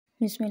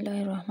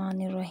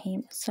Bismillahirrahmanirrahim.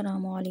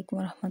 Assalamu alaikum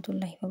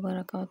warahmatullahi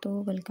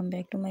wabarakatuh. Welcome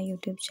back to my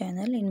YouTube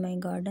channel. In my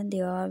garden,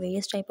 there are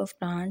various type of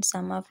plants.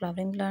 Some are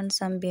flowering plants,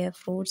 some bear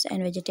fruits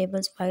and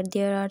vegetables. While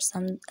there are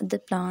some other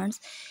plants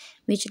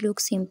which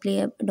look simply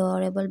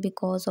adorable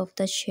because of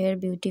the sheer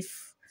beauty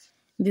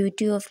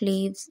of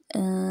leaves.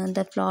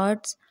 The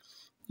flowers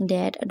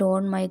that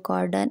adorn my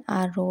garden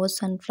are rose,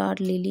 sunflower,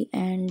 lily,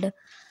 and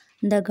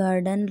the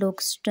garden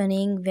looks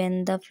stunning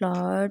when the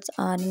flowers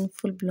are in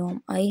full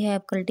bloom. I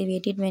have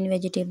cultivated many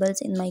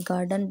vegetables in my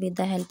garden with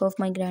the help of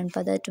my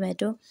grandfather.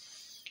 Tomato,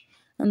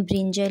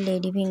 brinjal,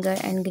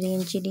 ladyfinger, and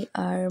green chili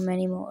are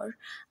many more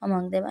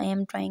among them. I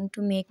am trying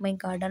to make my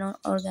garden an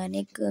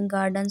organic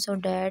garden so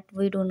that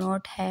we do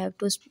not have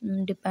to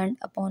depend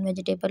upon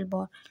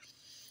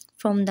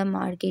from the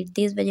market.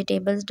 These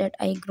vegetables that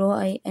I grow,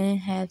 I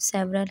have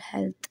several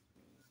health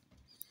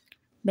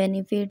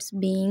benefits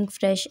being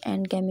fresh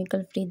and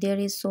chemical free. There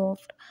is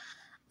soft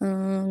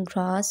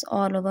grass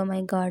all over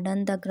my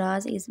garden. The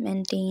grass is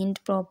maintained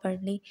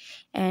properly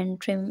and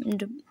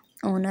trimmed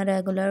on a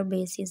regular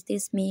basis.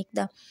 This make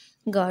the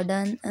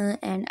garden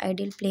an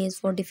ideal place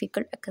for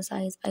difficult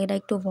exercise. I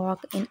like to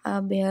walk in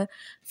a bare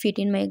feet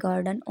in my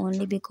garden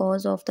only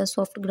because of the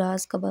soft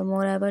grass cover.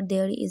 Moreover,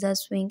 there is a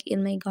swing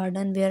in my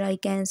garden where I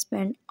can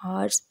spend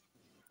hours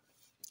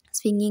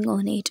swinging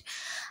on it.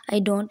 I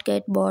don't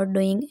get bored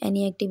doing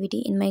any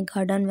activity in my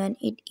garden. When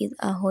it is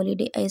a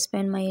holiday, I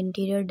spend my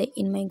entire day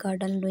in my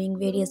garden doing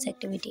various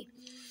activity.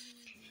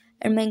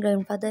 And my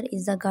grandfather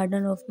is the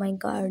gardener of my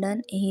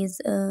garden.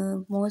 His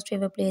most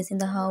favorite place in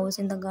the house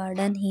in the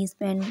garden. He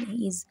spent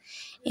his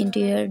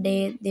entire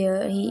day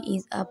there. He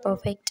is a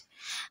perfect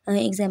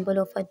example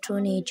of a true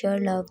nature,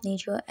 love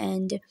nature,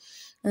 and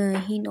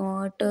he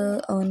not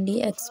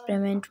only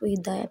experiment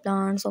with the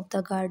plants of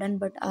the garden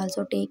but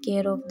also take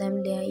care of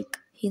them like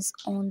his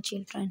own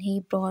children.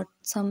 He brought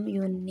some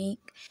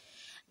unique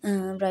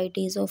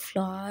varieties of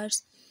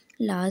flowers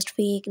last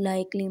week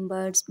like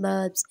limberts,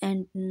 bulbs,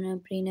 and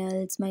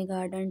perennials. My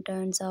garden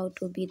turns out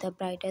to be the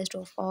brightest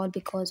of all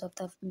because of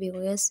the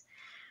various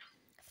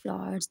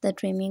flowers. The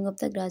trimming of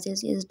the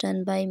grasses is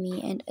done by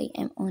me, and I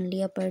am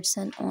only a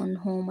person on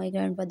whom my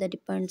grandfather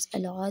depends a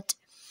lot.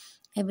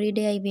 Every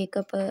day I wake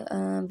up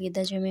with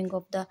the trimming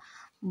of the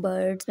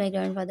birds. My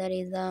grandfather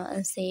is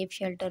a safe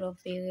shelter of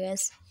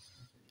various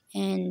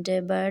and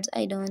birds.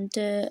 I don't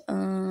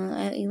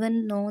I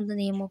even know the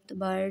name of the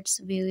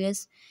birds,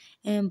 various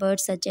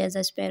birds such as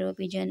a sparrow,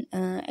 pigeon,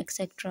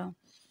 etc.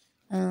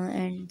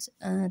 And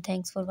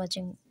thanks for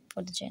watching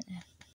for the channel.